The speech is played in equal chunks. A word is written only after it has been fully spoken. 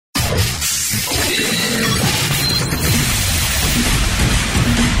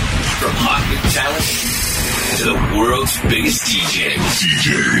From hot new talent to the world's biggest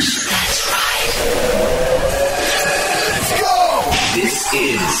DJs. That's right. Let's go! This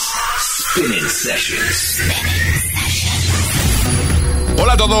is Spinnin Sessions.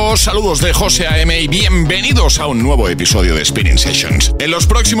 Hola a todos, saludos de José A.M. y bienvenidos a un nuevo episodio de Spinnin Sessions. En los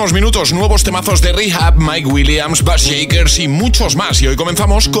próximos minutos, nuevos temazos de Rehab, Mike Williams, Bass Jakers y muchos más. Y hoy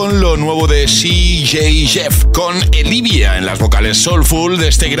comenzamos con lo nuevo de CJ Jeff, con Olivia en las vocales soulful de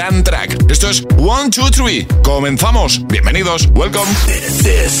este gran track. Esto es 1, 2, 3. Comenzamos. Bienvenidos, welcome.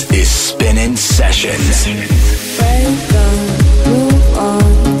 This is Spinnin Sessions. Move on.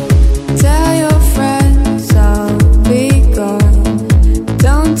 Tell your friends I'll be gone.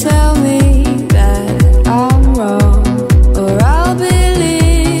 Don't tell me that I'm wrong, or I'll be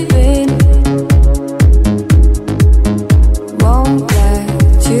leaving. Won't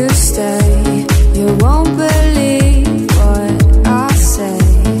let you stay. You won't believe what I say.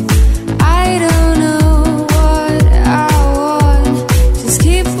 I don't know what I want. Just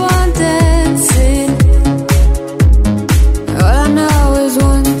keep on dancing. All I know is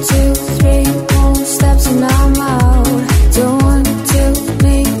 1, 2, 3 more steps and I'm out. Don't want to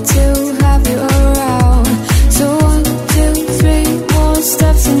need to have you around. So 1, 2, 3 more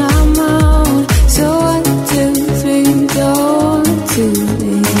steps and I'm out. So 1, 2, 3 don't want to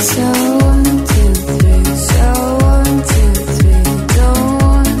be. So 1, 2, 3. So 1, 2, 3 don't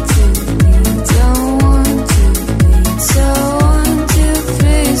want to be. Don't want to be. So 1, 2,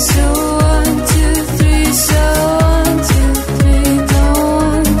 3. So 1, 2, 3. So 1, 2, 3 don't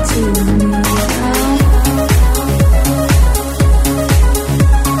want to be.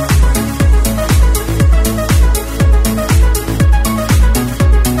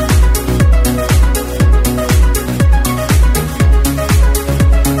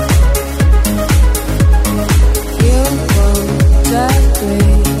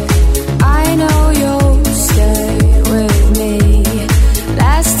 I know you'll stay with me.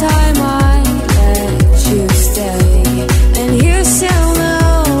 Last time I let you stay, and you still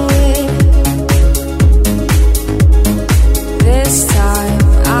know it. This time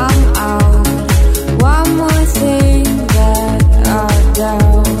I'm out. One more thing that I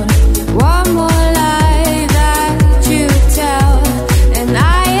doubt. One more lie that you tell, and I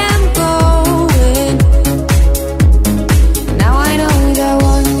am going. Now I know that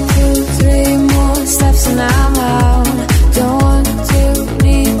 1, 2, 3 more steps and I'm out. Don't want to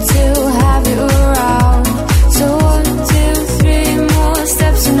need to have you around. So 1, 2, 3 more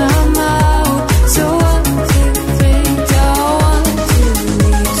steps and I'm out. So 1, 2, 3 don't want to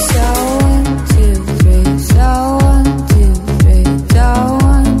leave. So 1, 2, 3. So 1, 2, 3 don't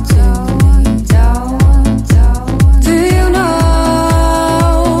want to leave. Don't want. Do you know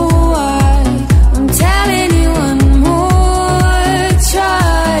why I'm telling you one more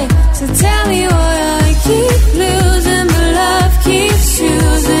try? So tell me why I keep losing, but love keeps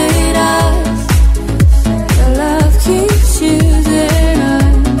choosing us. The love keeps choosing us.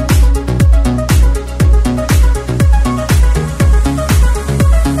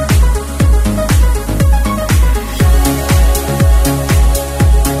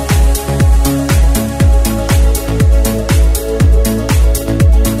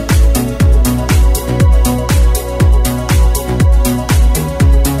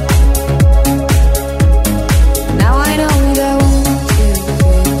 Now I know that 1, 2,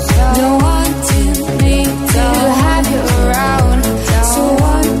 3 don't want to need to have you around. So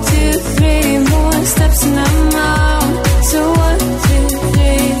 1, 2, 3 more steps and I'm out. So 1, 2,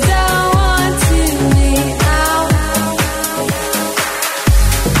 3 don't want to leave out.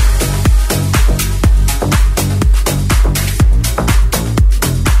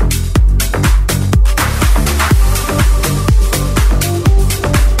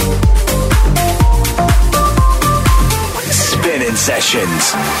 Spinnin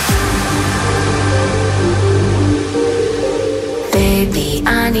Sessions. Baby,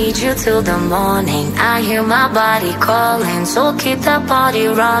 I need you till the morning. I hear my body calling, so keep that body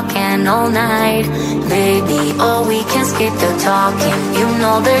rocking all night. Baby, oh, we can skip the talking. You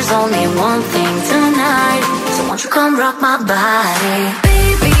know there's only one thing tonight. So won't you come rock my body?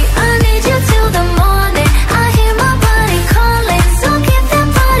 Baby, I need you till the morning. I hear my body calling, so keep that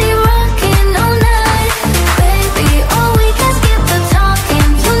body rocking all night. Baby, oh, we can skip the talking.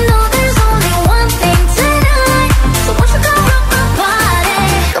 You know there's only one thing tonight. So won't you come rock my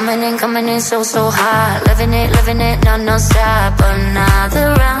body? Coming in so hot. Living it, non-stop.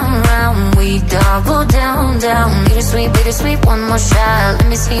 Another round, we double down. Bittersweet, one more shot. Let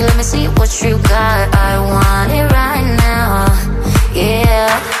me see what you got. I want it right now,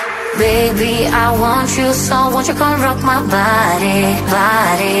 yeah. Baby, I want you, so won't you come rock my body,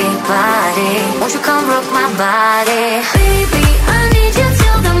 body, body. Won't you come rock my body? Baby, I need you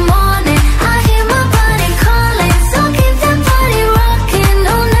till the morning. I hear my body calling, so keep that body rocking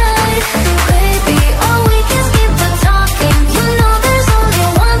all night. Baby, oh, we can skip the talking. You know there's only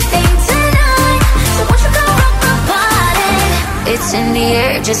one thing tonight, so won't you come rock my body? It's in the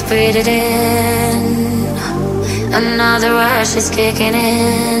air, just breathe it in. Another rush is kicking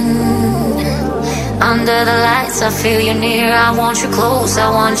in. Under the lights, I feel you near. I want you close, I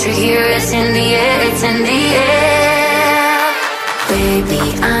want you here. It's in the air, it's in the air. Baby,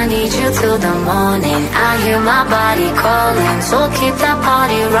 I need you till the morning. I hear my body calling, so keep that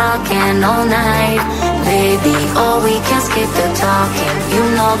party rocking all night. Baby, oh, we can skip the talking. You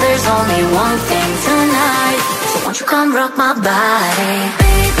know there's only one thing tonight, so won't you come rock my body?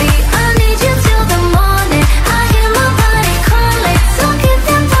 Baby, I need you till the morning. I hear my body calling, so keep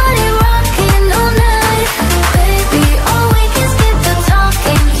that body rocking all night. Baby, oh, we can skip the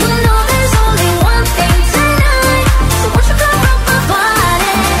talking. You know there's only one thing tonight, so won't you come rock my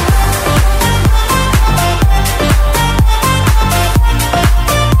body?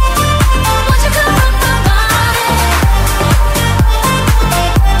 Won't you come rock my body? Won't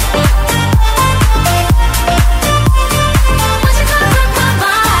you come rock my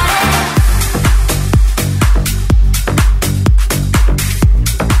body?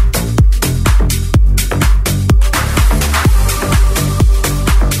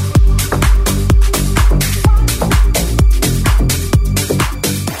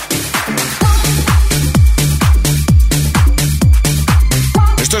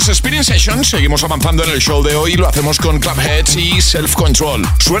 Esto es Spinnin Sessions, seguimos avanzando en el show de hoy, lo hacemos con Clubheads y Self Control.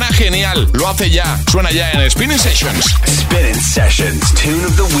 Suena genial, lo hace ya, suena ya en Spinnin Sessions. Spinnin Sessions Tune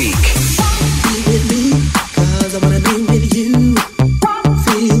of the Week. Be with me, 'cause I wanna be with you.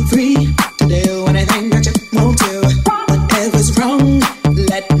 Feel free to do anything that you want to. Whatever's wrong,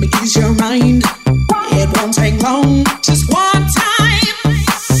 let me ease your mind. It won't take long, just one time.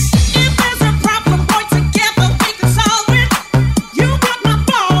 If there's a problem, boy, together we can solve it. You got my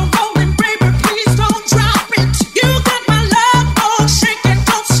ball rolling, baby, please don't drop it. You got my love all shaking,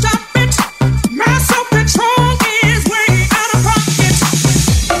 don't stop it. My self-control is way out of pocket.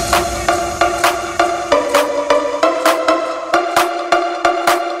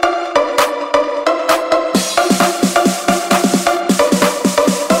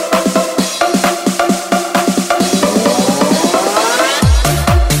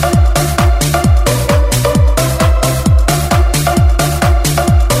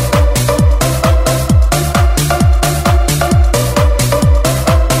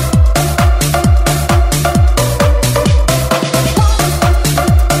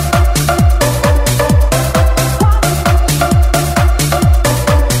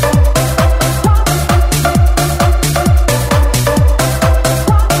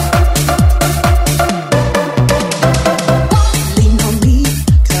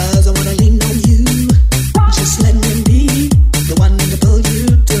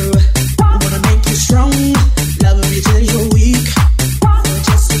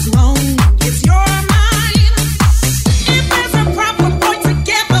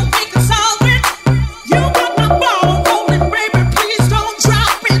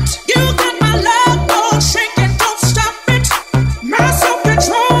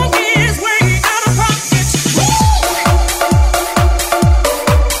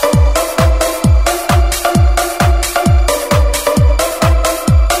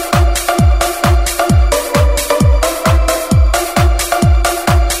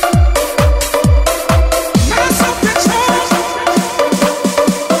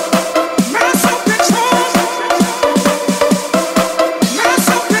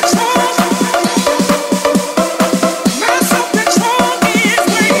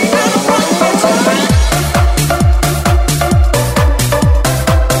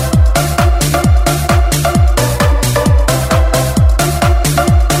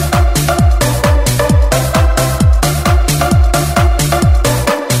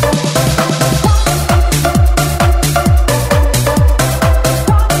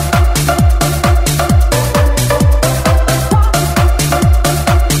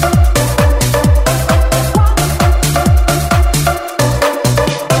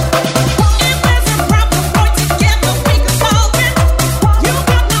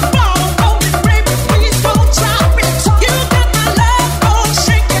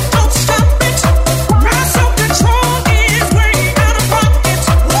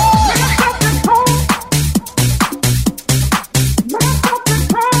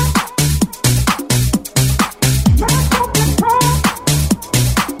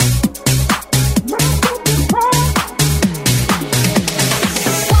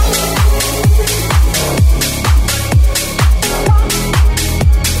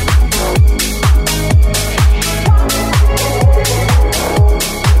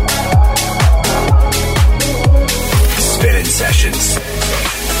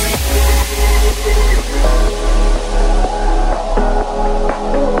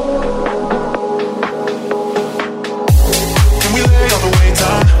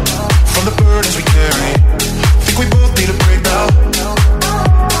 down from the burdens we carry. Think we both need a break now.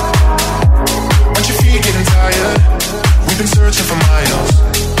 Aren't your feet getting tired? We've been searching for miles,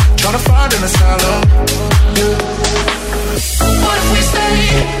 trying to find an asylum. Yeah. What if we stay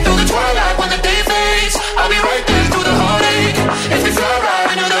through the twilight when the day fades? I'll be right there through the heartache. If we fly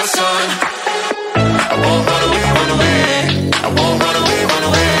right into the sun, I won't run away, run away. I won't run away, run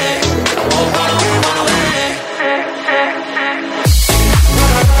away. I won't run away, run away.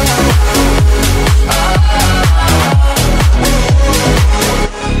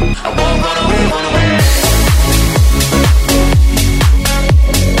 I won't run away, run away.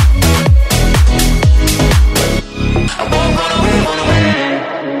 I won't run away, run away.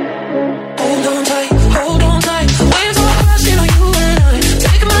 Hold on tight, hold on tight. Waves are crashing on you and I.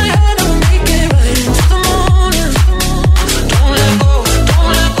 Take my hand and we'll make it right into the morning. Don't let go,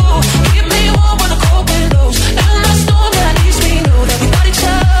 don't let go. Keep me warm when the cold wind blows. And that storm that leaves me know that we got each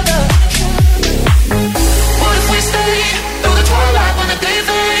other. What if we stay through the twilight when the day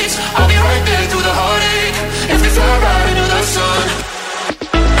fades? I'll be right there through the heartache. If we fly right into the sun,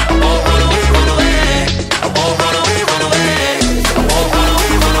 I won't run away, run away. I won't run away, run away. I won't run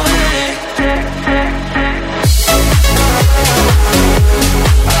away, run away.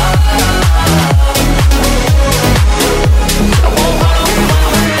 I won't run away, run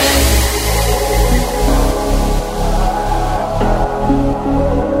away.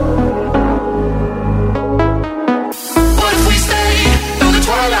 What if we stay through the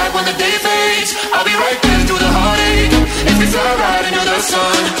twilight when the day fades? I'll be right there through the heartache. If we fly right into the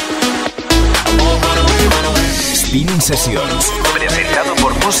sun, I won't run away, run away. Spinnin Sessions, presentado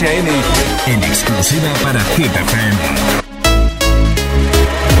por José A.M. en exclusiva para Hit FM.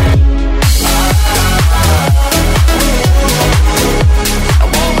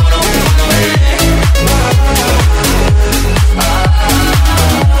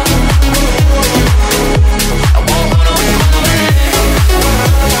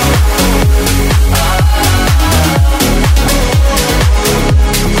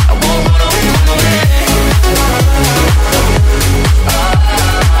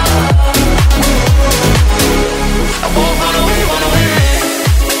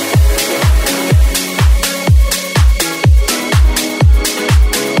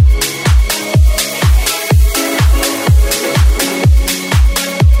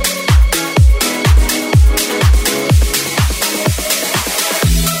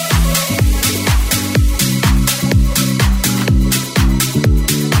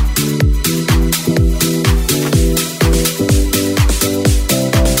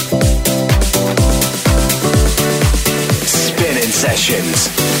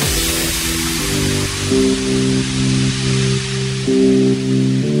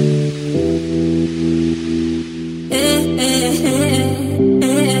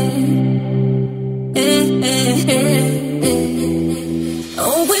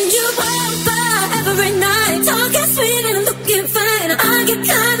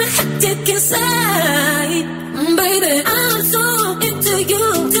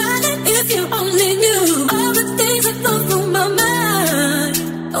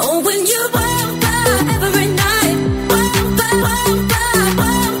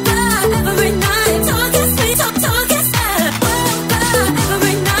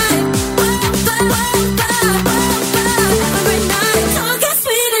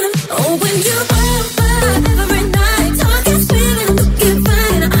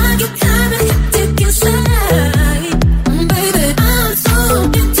 Baby, I'm so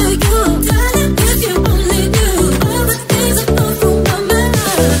into you, darling.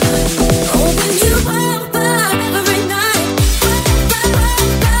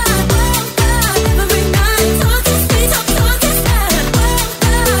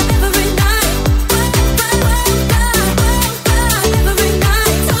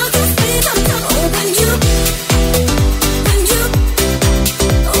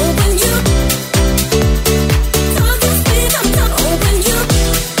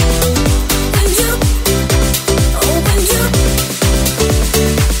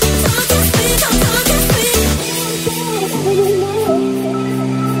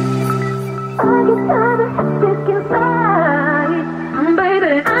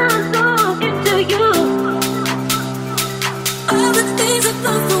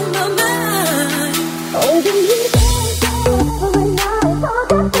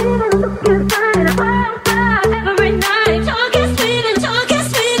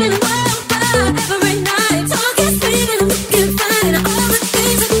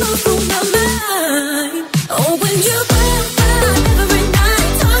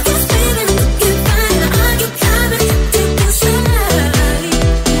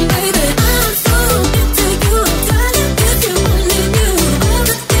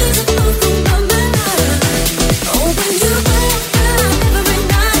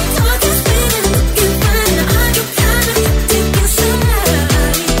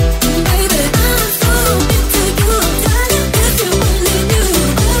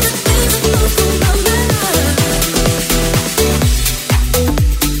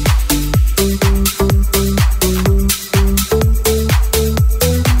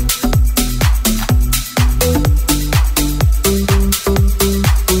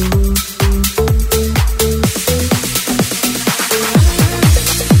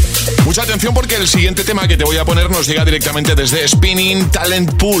 siguiente tema que te voy a poner nos llega directamente desde Spinnin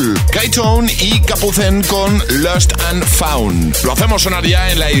Talent Pool, K-Tone y Capucen con Lost and Found. Lo hacemos sonar ya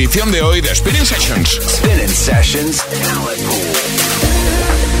en la edición de hoy de Spinnin Sessions. Spinnin Sessions Talent Pool.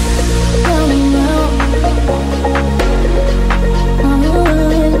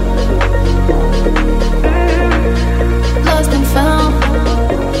 Lost and found.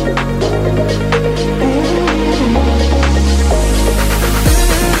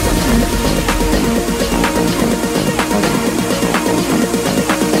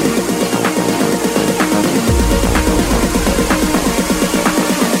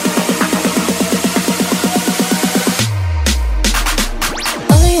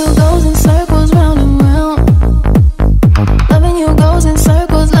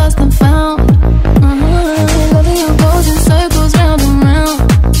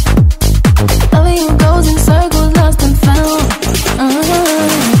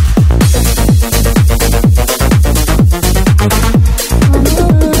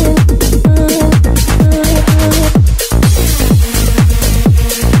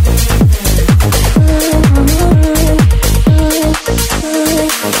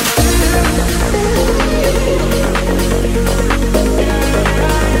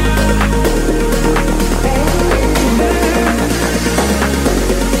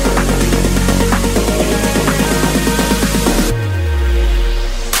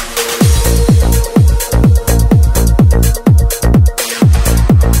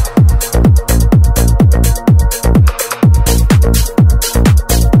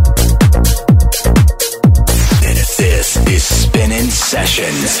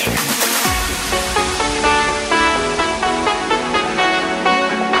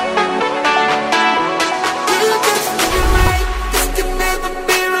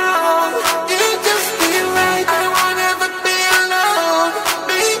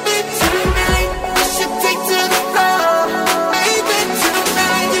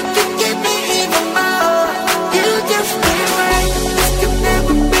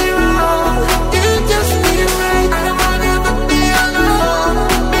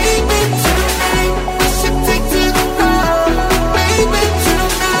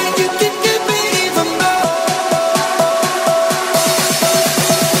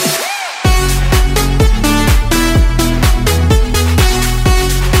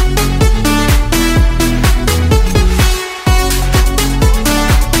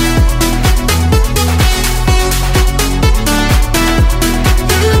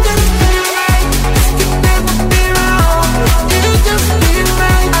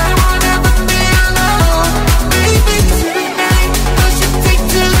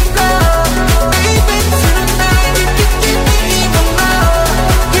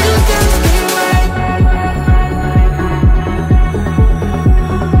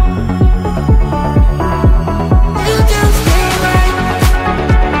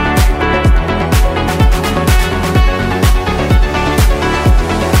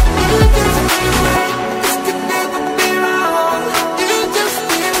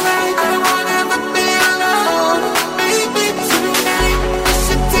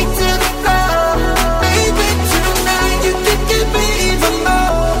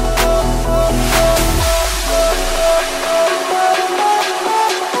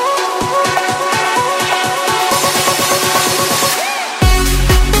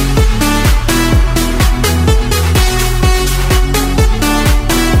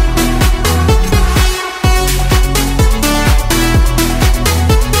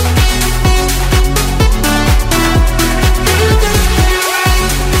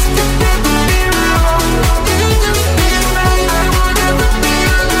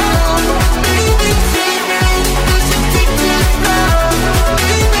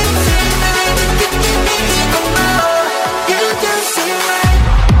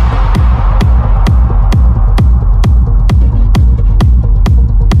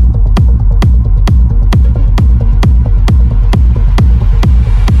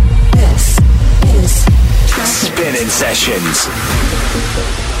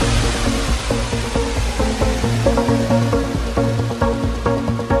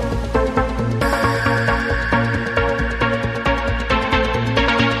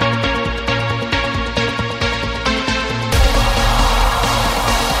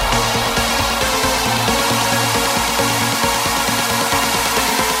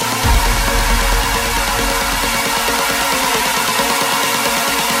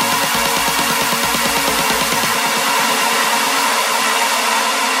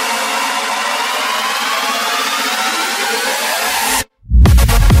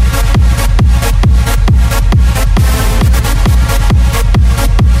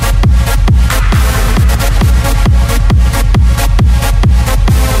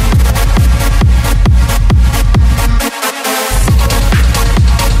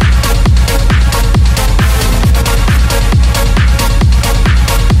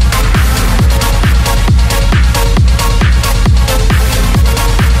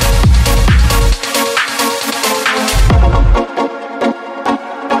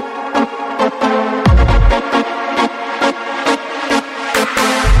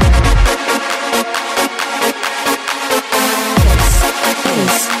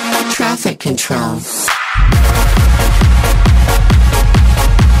 control.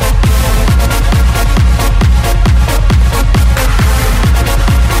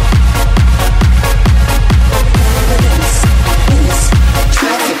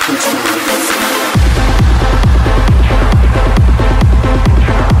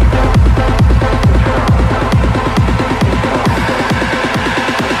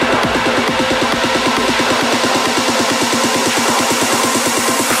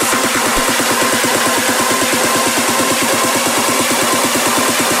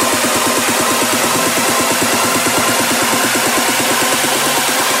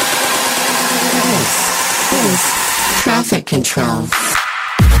 Traffic control.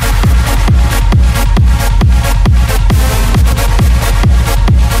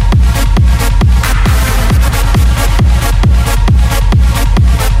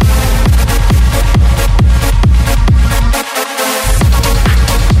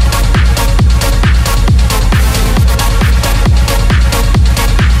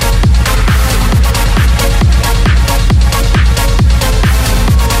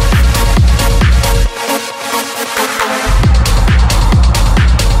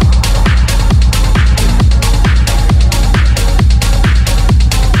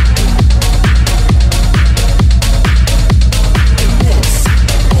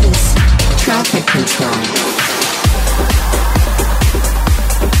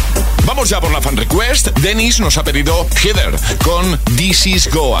 Ya por la fan request, Dennis nos ha pedido Heather con This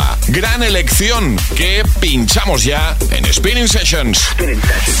Is Goa. Gran elección que pinchamos ya en Spinnin Sessions.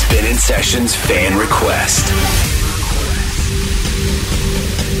 Spinnin Sessions fan request.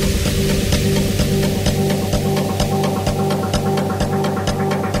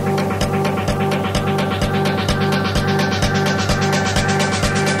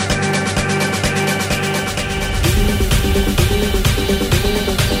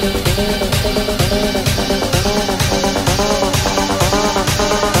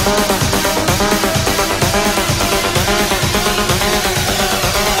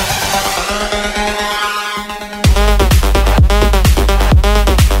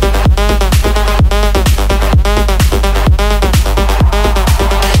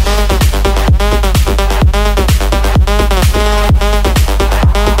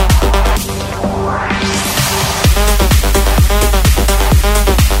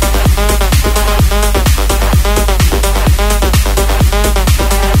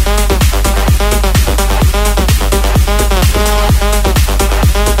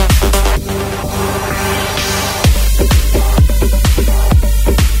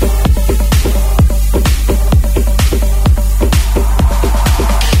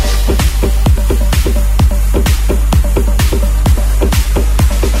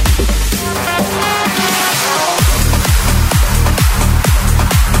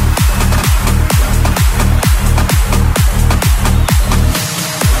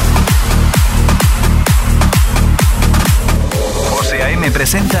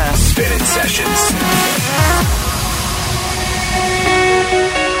 Presenta Spinnin Sessions.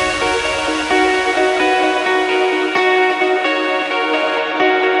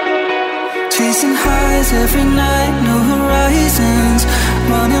 Chasing highs every night, no horizons.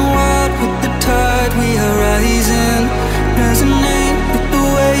 Running wild with the tide, we are rising. Resonate with the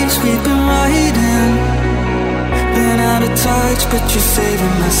waves we've been riding. Been out of touch, but you're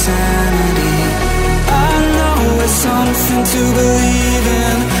saving my sanity. I know it's something to believe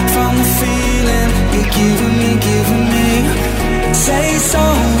in. From the feeling you're giving me. Say so,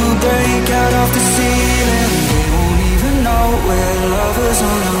 we'll break out of the ceiling. We won't even know we're lovers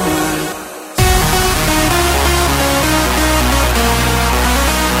on the run.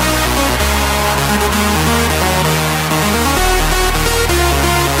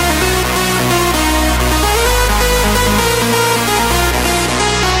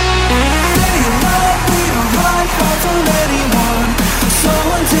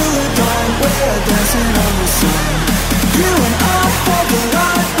 Dancing on the sun. You and I hold the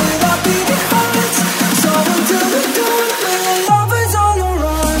line with our beating hearts. So until the dawn, we're lovers on the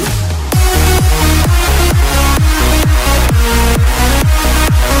run.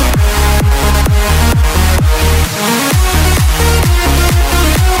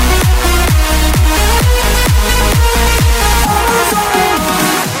 Lovers on the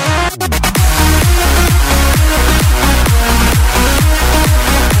run.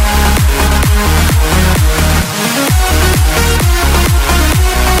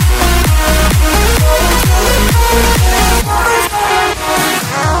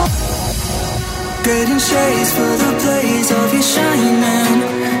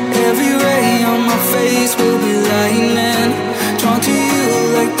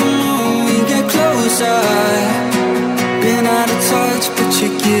 much, but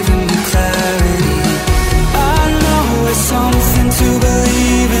you're giving me clarity. I know it's something to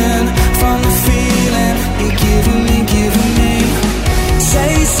believe in, from the feeling you're giving me.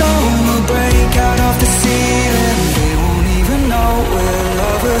 Say so, we'll break out of the ceiling. They won't even know we're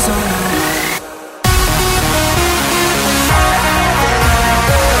lovers on the run.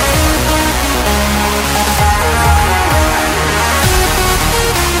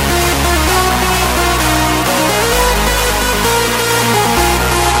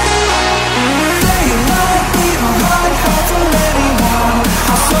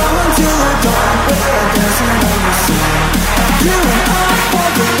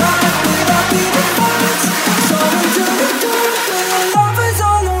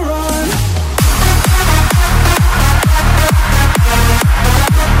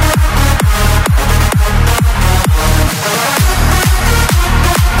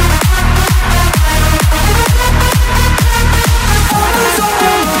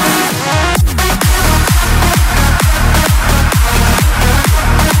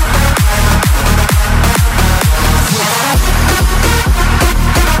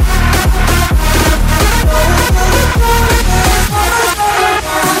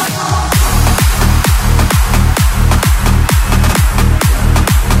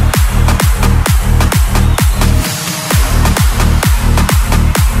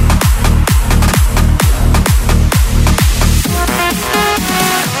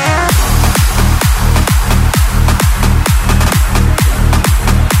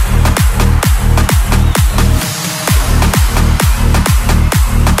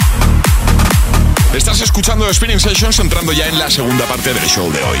 Escuchando Spinnin Sessions, entrando ya en la segunda parte del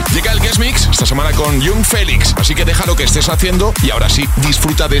show de hoy. Llega el Guest Mix esta semana con Young Felix, así que deja lo que estés haciendo y ahora sí,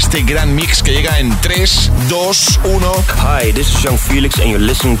 disfruta de este gran mix que llega en 3, 2, 1. Hi, this is Young Felix and you're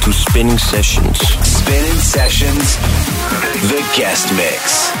listening to Spinnin Sessions. Spinnin Sessions, the Guest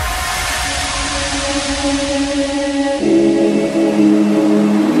Mix.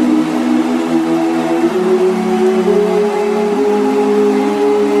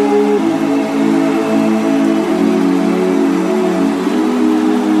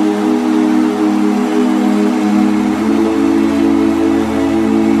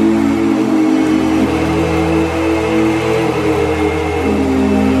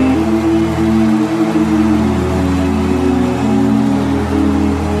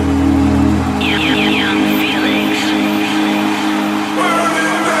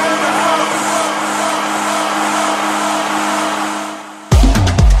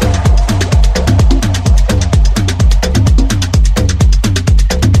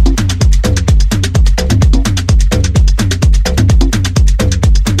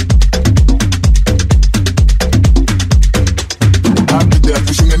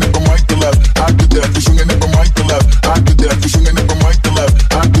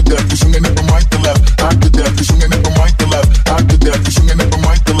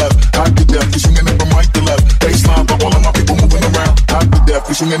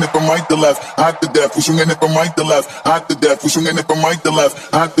 swinging it from right to left, hot to death. We swinging it from right to left, hot to death. We swinging it from right to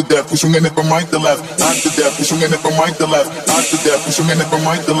left, hot to death. We swinging it from right to left, hot to death. We swinging it from right to left, hot to death. We swinging it from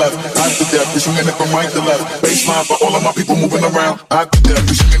right to left, hot to death. We swinging it from right to left. Baseline for all of my people moving around, hot to death.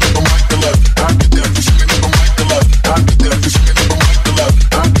 We swinging it from right to left, hot to death. We swinging it from right to left, hot to death. We swinging it from right to left,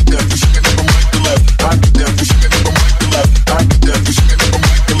 hot to death. We swinging it from right to left, hot to death. We swinging it from right to left, hot to death. We swinging it from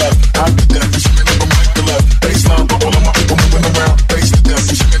right to left, hot to death. We swinging it from right to left. Baseline for all of my people moving around, base to death.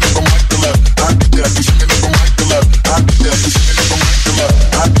 We swinging it from right to left, hot to death. We swinging it from right to left, hot to death. We swinging it from right to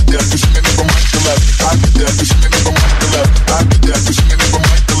left, hot to death. We swinging it from right to left, hot to death. We swinging it from right to left, hot to death. We swinging it from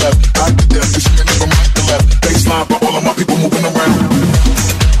right to left, hot to death. We swinging it from right to left. Baseline for all of my people moving around.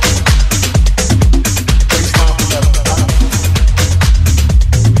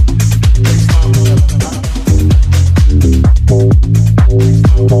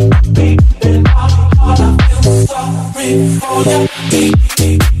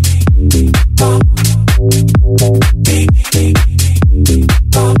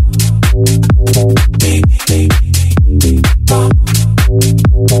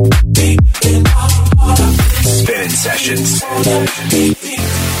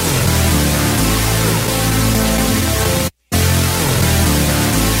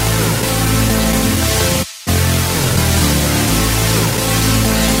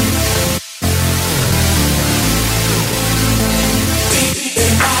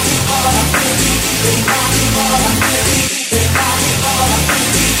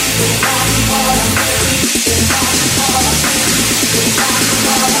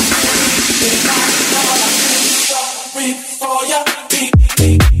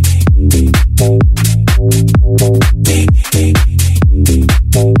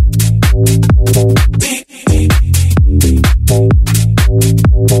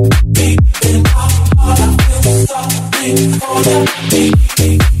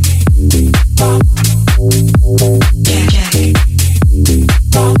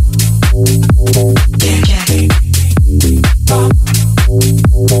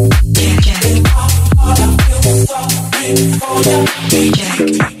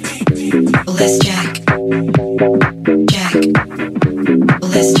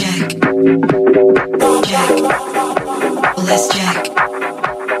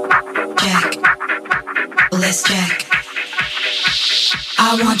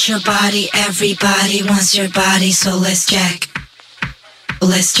 Your body, everybody wants your body, so let's jack.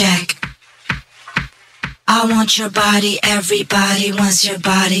 Let's jack. I want your body, everybody wants your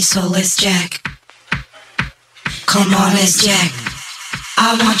body, so let's jack. Come on, let's jack.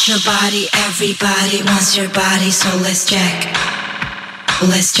 I want your body, everybody wants your body, so let's jack.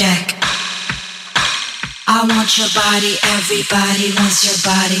 Let's jack. I want your body, everybody wants your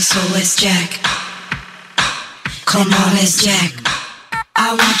body, so let's jack. Come on, let's jack.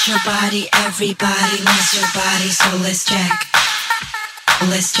 I want your body, everybody wants your body, so let's jack.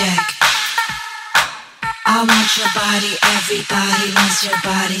 Let's jack. I want your body, everybody wants your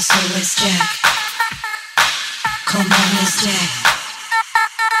body, so let's jack. Come on, let's jack.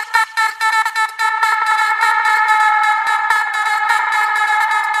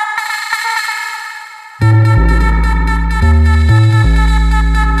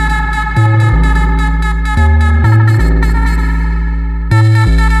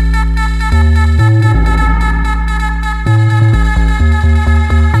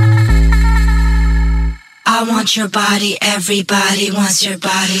 I want your body, everybody wants your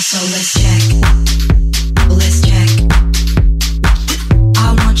body, so let's check. Let's check.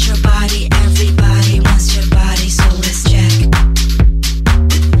 I want your body, everybody wants your body, so let's check.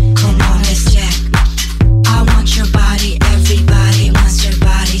 Come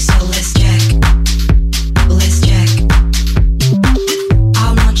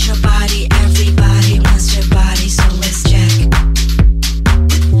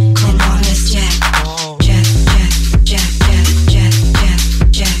on, let's check.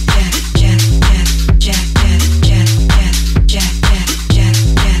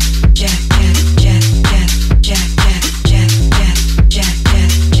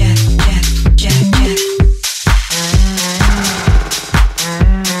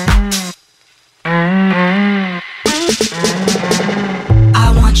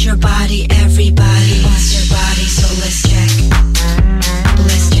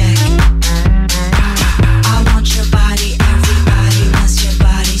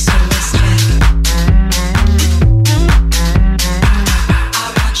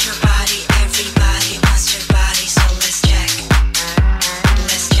 want your body, everybody wants your body, so let's check.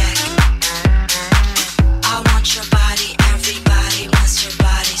 Let's check. I want your body, everybody wants your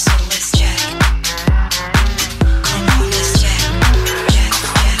body, so let's check. Come on, let's check.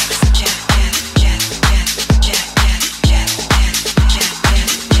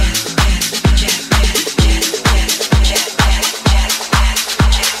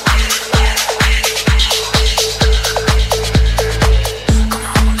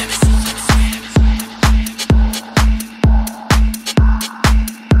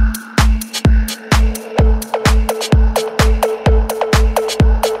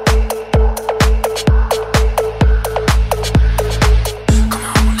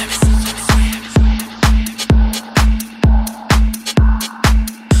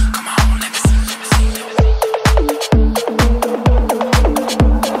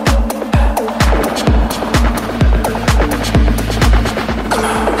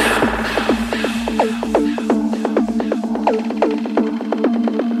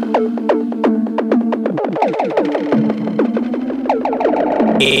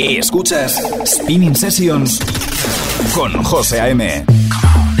 Escuchas Spinnin Sessions con José A.M.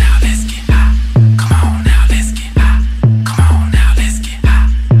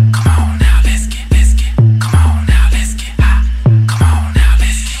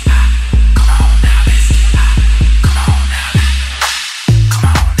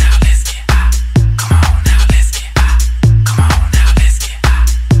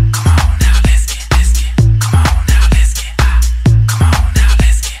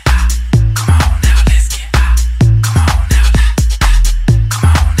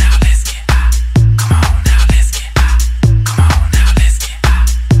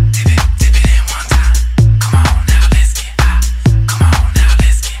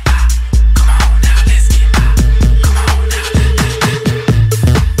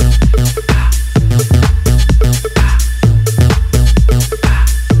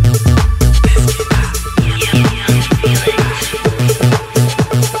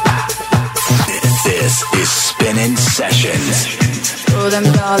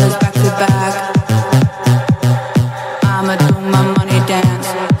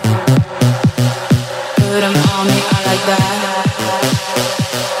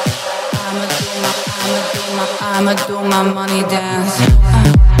 I'ma do my money dance.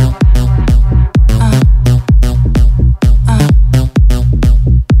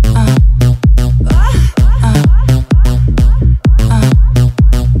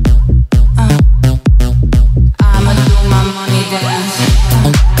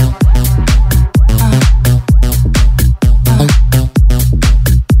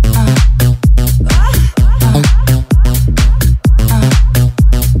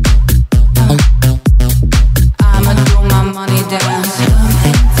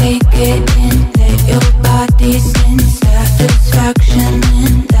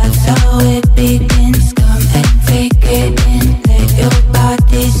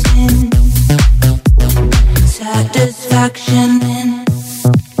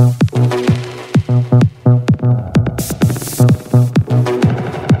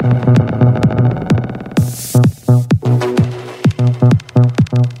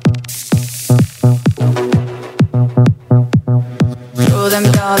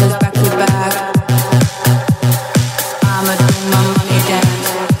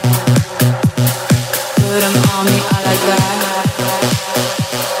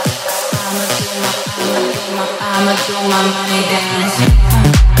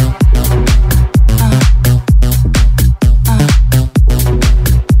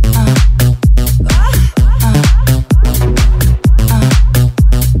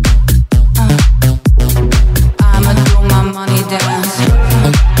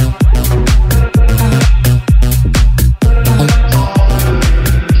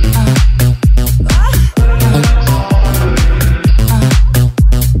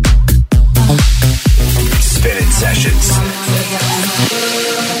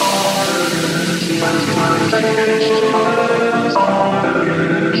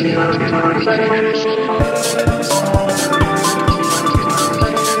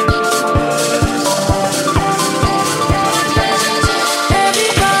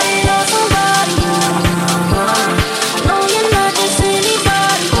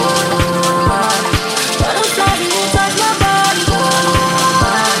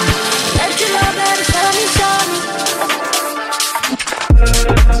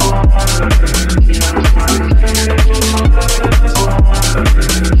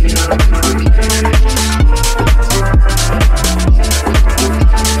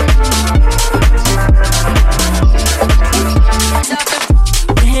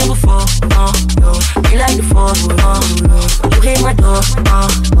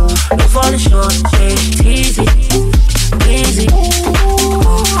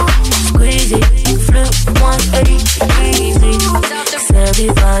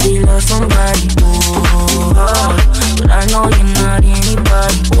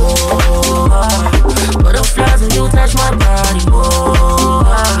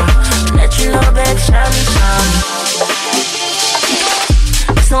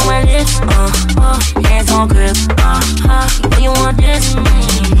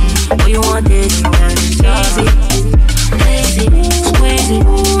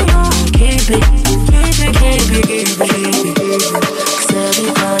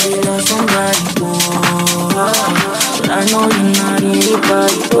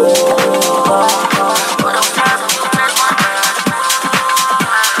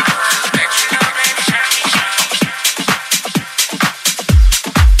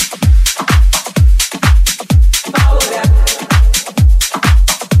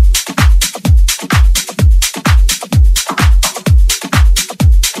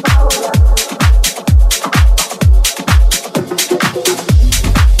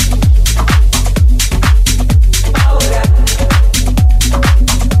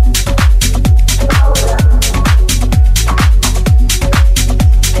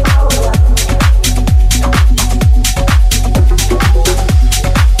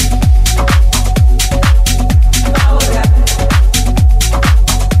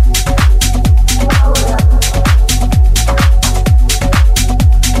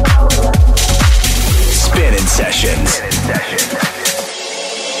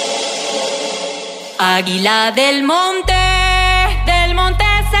 Águila del monte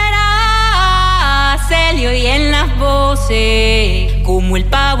será, se le oyen las voces como el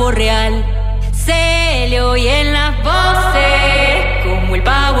pavo real, se le oyen las voces como el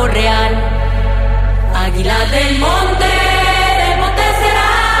pavo real. Águila del monte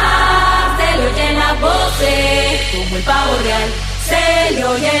será, se le oyen las voces como el pavo real, se le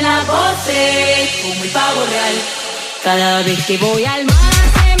oyen las voces como el pavo real. Cada vez que voy al mar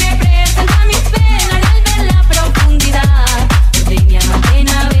se me presenta mis penas al ver la profundidad donde mi amante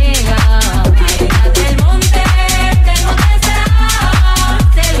navega. Águila del monte será,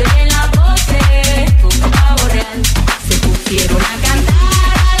 se le oyen las voces como el pavo real,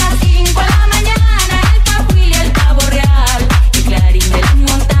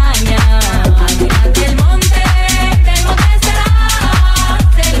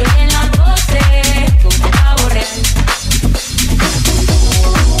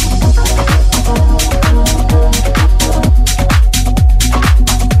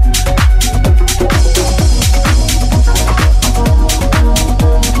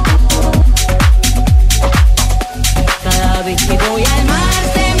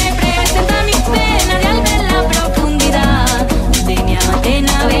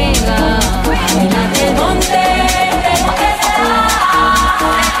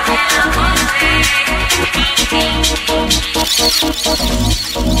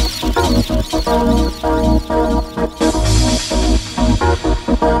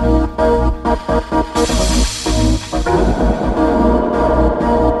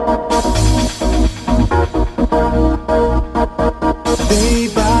 day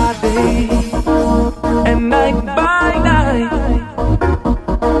by day and night by night.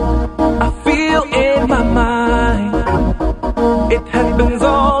 I feel in my mind, it happens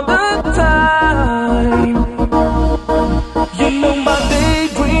all the time. You know my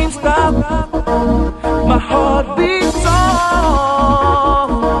daydreams stop, my heart beats on.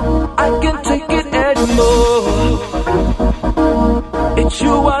 I can't take it anymore. It's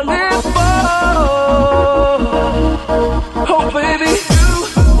you I live for. Oh baby, you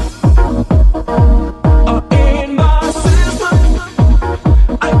are in my system.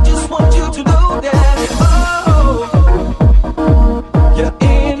 I just want you to know that. Oh, you're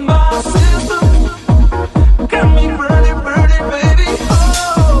in my system. Got me burning, burning, baby.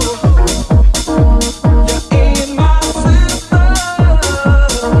 Oh, you're in my system.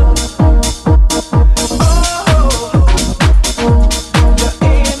 Oh, you're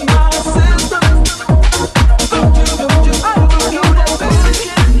in my system. Don't you, I will do that, baby.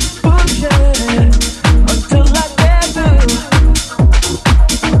 Push it until I get to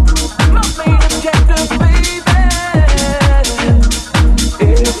my main objective, baby,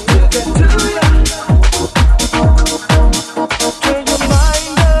 is to get to you. Turn your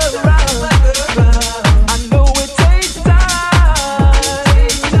mind around. I know it takes time,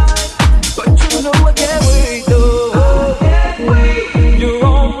 but you know I can't wait, no. You're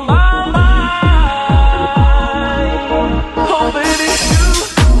on my mind. Oh baby, you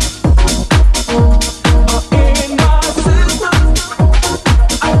are in my system.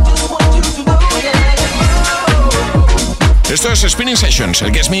 I just want you to know that. Esto es Spinning Sessions,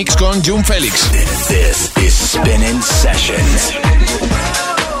 el guest mix con June Felix. This is Spinnin' Sessions.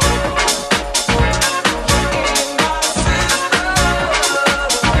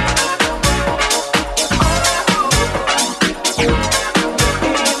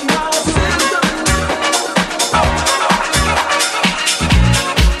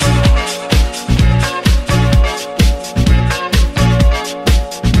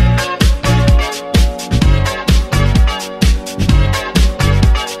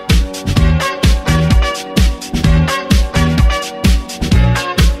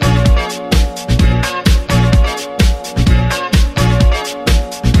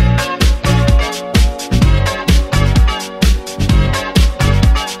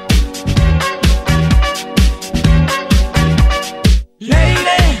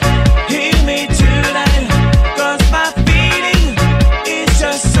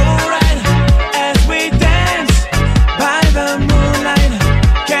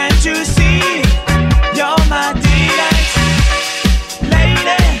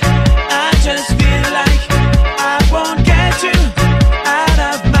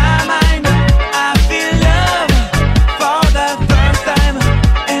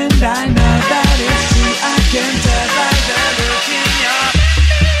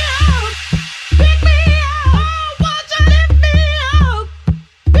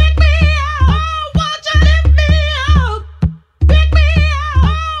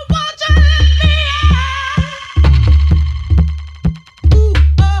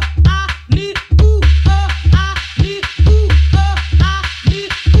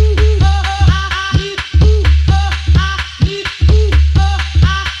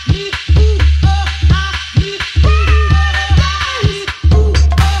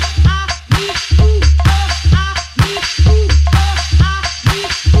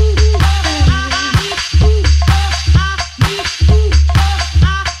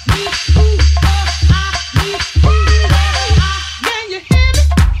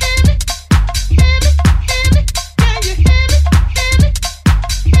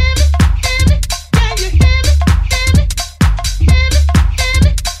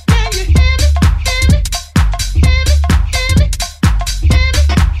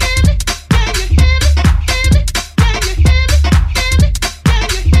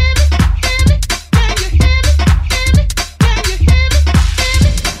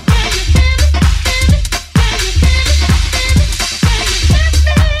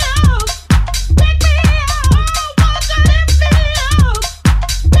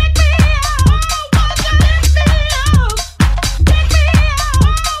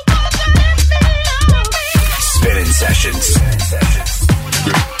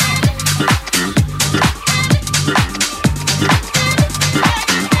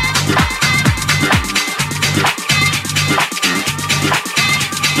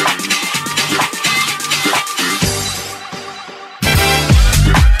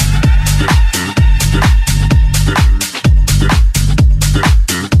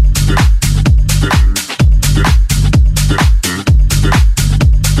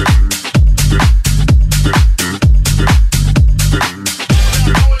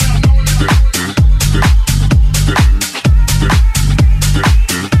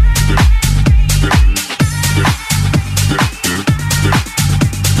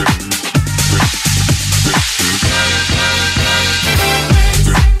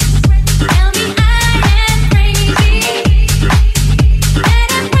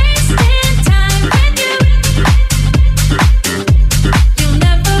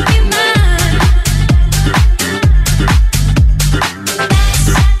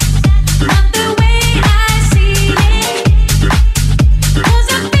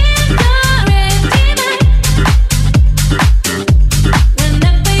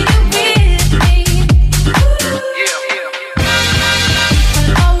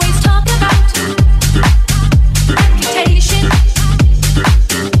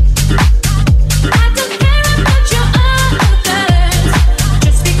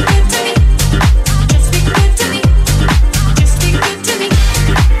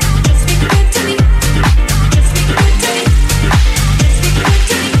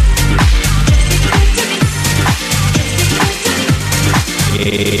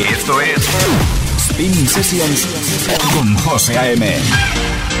 Sessions con José A.M.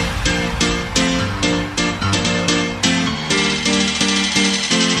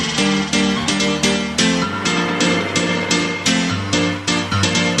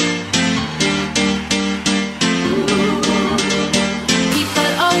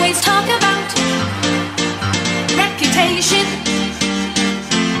 Talk about reputation.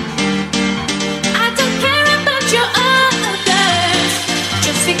 I don't care about your others.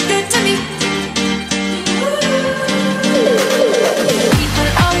 Just be good to me. People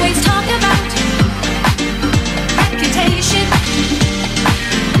always talk about reputation.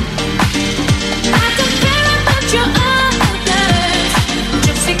 I don't care about your others.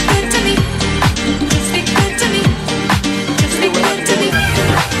 Just be good to me. Just be good to me. Just be good to me.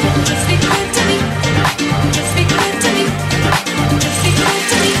 Just be good to me. Just be good to me. Just be good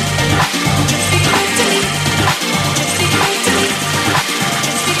to me. Just be good to me. Just be good to me.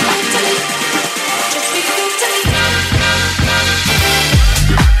 Just be good to me. Just be good to me.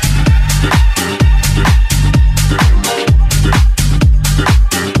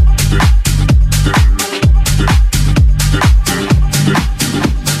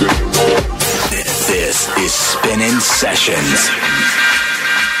 This is Spinnin' Sessions.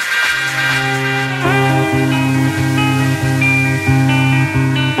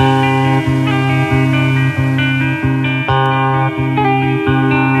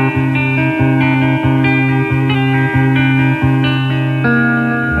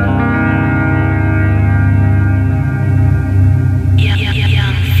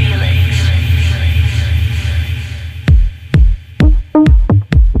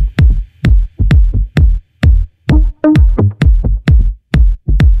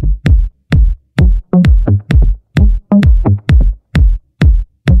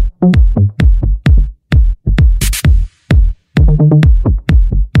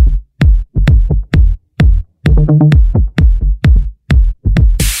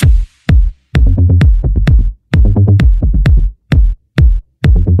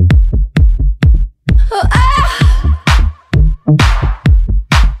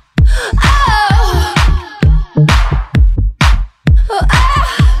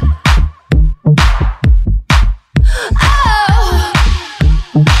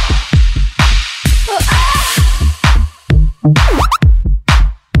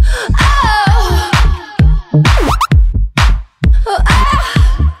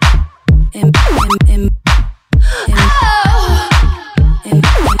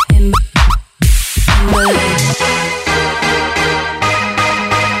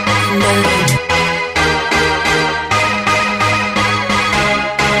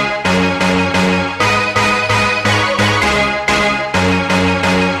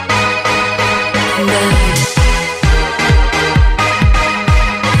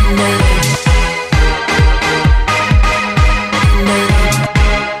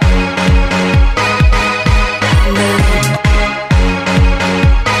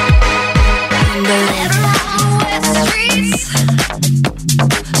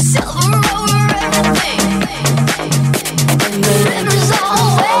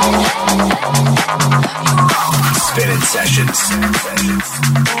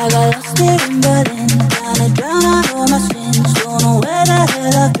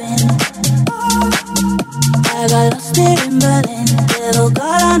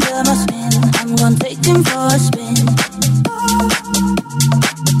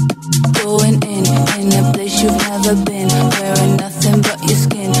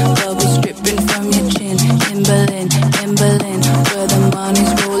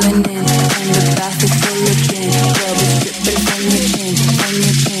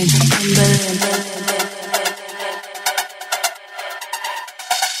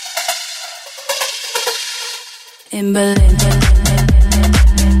 In Berlin.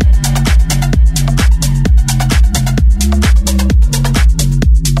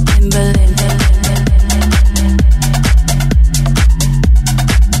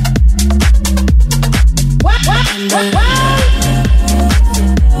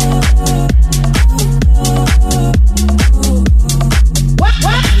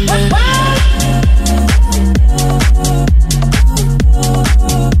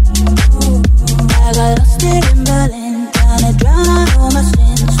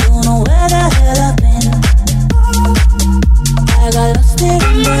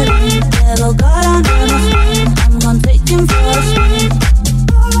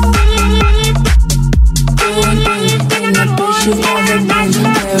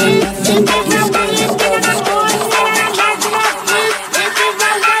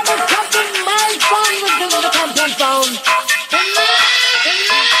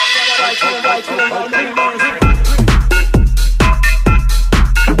 Right.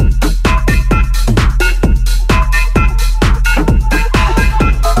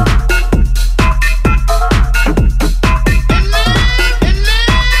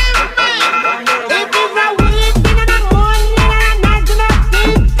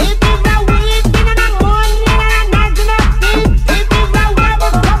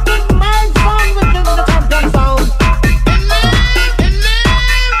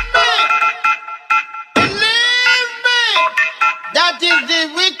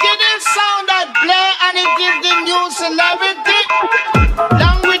 give the new celebrity.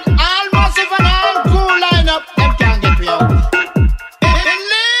 Long with all massive and all cool lineup. Them can't get me out.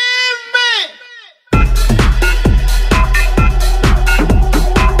 Believe me.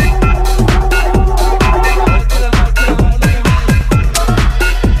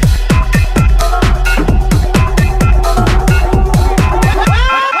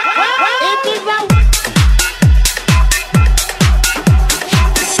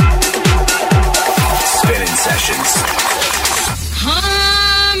 Spinnin Sessions.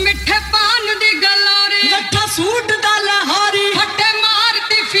 हाँ मिठे पान दी गलारी लट्ठा suit दा लहारी फटे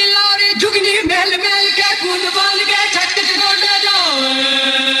मारती Phillauri जुगनी mail mail के गुन बन के छत गोडे जावे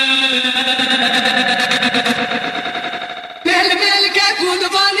मेल मेल के गुन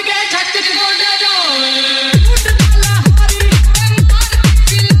बन के छत गोडे जावे सूट दा लहारी मारती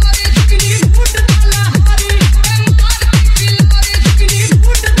फिलौरी जुगनी सूट दा लहारी मारती फिलौरी जुगनी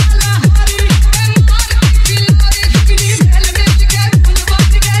सूट दा लहारी मारती फिलौरी जुगनी मेल मेल के गुन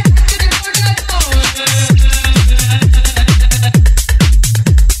बन के छत गोडे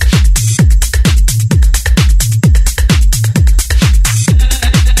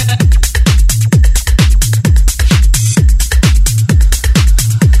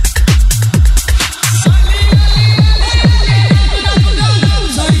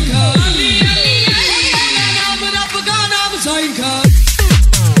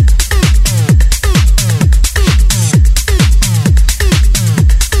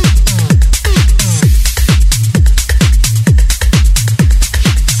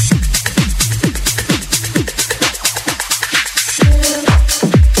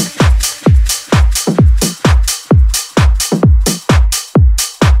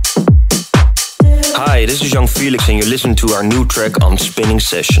Hi, this is Young Felix and you're listening to our new track on Spinning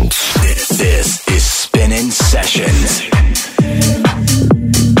Sessions. This is Spinnin Sessions.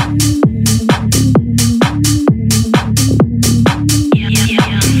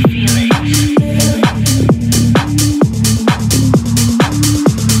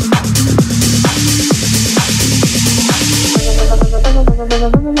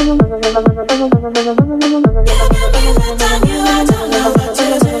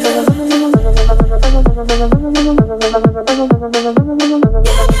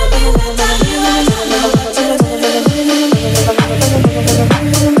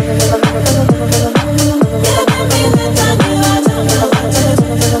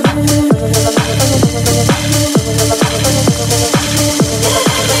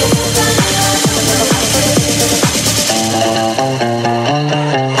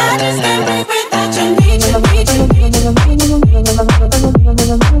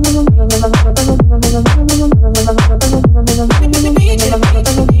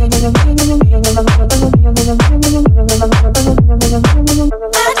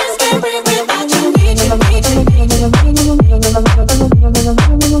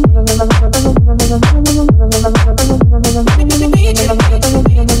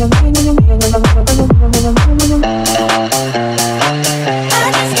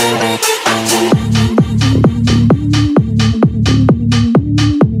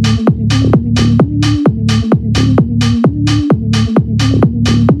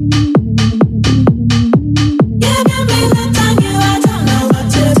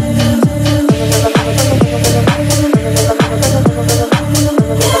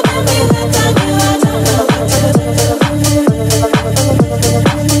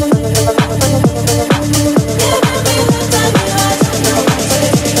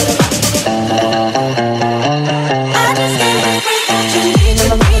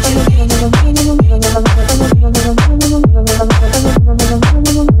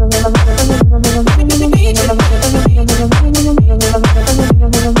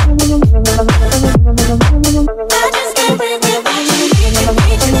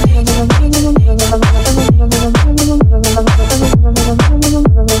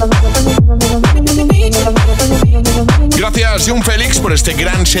 Este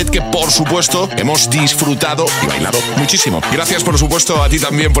gran set que por supuesto hemos disfrutado y bailado muchísimo. Gracias por supuesto a ti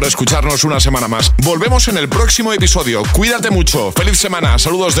también por escucharnos una semana más. Volvemos en el próximo episodio. Cuídate mucho. Feliz semana.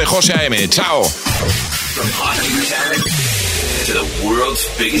 Saludos de José A.M. Chao. To the world's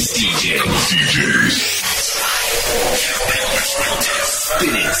biggest DJs.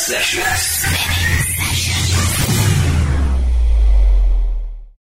 Spinnin Sessions.